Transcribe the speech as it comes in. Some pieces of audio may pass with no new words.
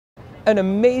An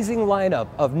amazing lineup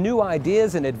of new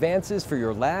ideas and advances for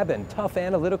your lab and tough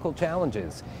analytical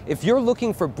challenges. If you're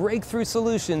looking for breakthrough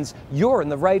solutions, you're in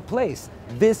the right place.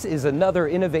 This is another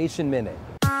Innovation Minute.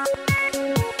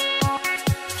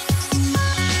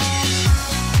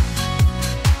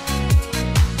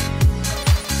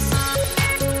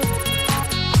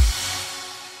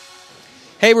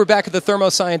 Hey, we're back at the Thermo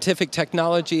Scientific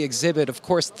Technology exhibit. Of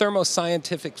course, Thermo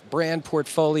Scientific's brand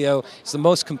portfolio is the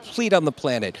most complete on the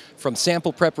planet, from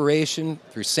sample preparation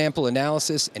through sample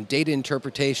analysis and data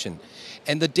interpretation.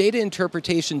 And the data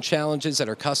interpretation challenges at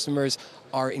our customers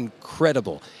are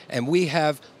incredible, and we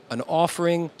have an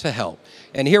offering to help.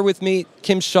 And here with me,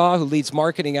 Kim Shah, who leads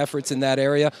marketing efforts in that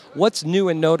area. What's new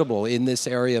and notable in this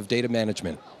area of data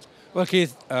management? Well,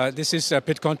 Keith, this is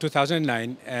PitCon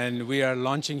 2009, and we are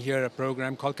launching here a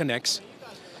program called CONNECTS.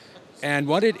 And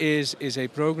what it is a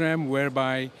program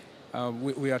whereby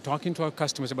we are talking to our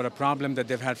customers about a problem that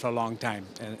they've had for a long time.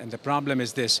 And the problem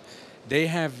is this. They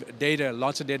have data,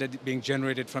 lots of data being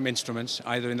generated from instruments,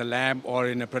 either in the lab or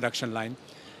in a production line.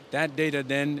 That data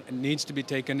then needs to be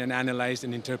taken and analyzed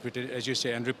and interpreted, as you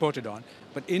say, and reported on.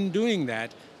 But in doing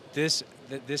that,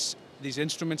 these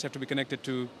instruments have to be connected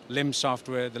to LIMS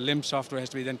software. The LIMS software has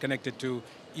to be then connected to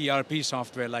ERP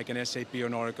software like an SAP or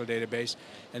an Oracle database.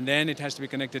 And then it has to be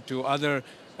connected to other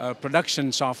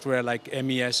production software like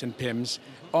MES and PIMS.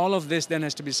 All of this then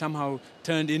has to be somehow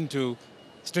turned into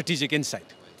strategic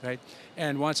insight, right?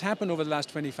 And what's happened over the last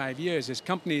 25 years is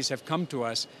companies have come to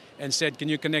us and said, can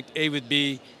you connect A with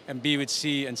B and B with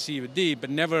C and C with D,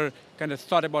 but never kind of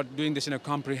thought about doing this in a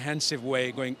comprehensive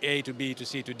way, going A to B to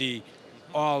C to D,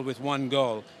 all with one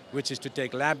goal, which is to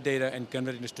take lab data and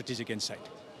convert it into strategic insight.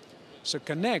 So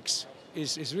CONNECTS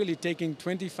is really taking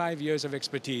 25 years of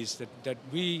expertise that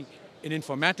we in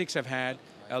informatics have had,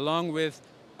 along with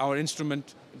our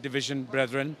instrument division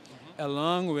brethren,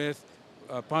 along with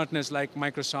partners like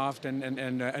Microsoft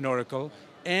and Oracle,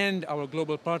 and our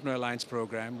Global Partner Alliance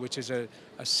program, which is a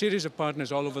series of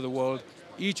partners all over the world,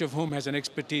 each of whom has an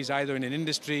expertise either in an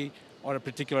industry or a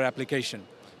particular application.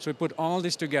 So we put all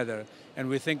this together, and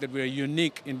we think that we're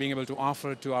unique in being able to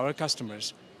offer to our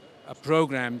customers a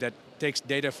program that takes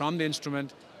data from the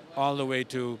instrument all the way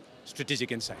to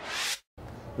strategic insight.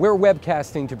 We're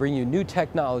webcasting to bring you new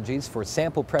technologies for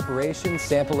sample preparation,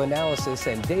 sample analysis,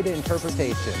 and data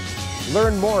interpretation.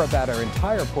 Learn more about our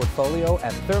entire portfolio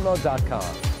at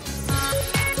thermo.com.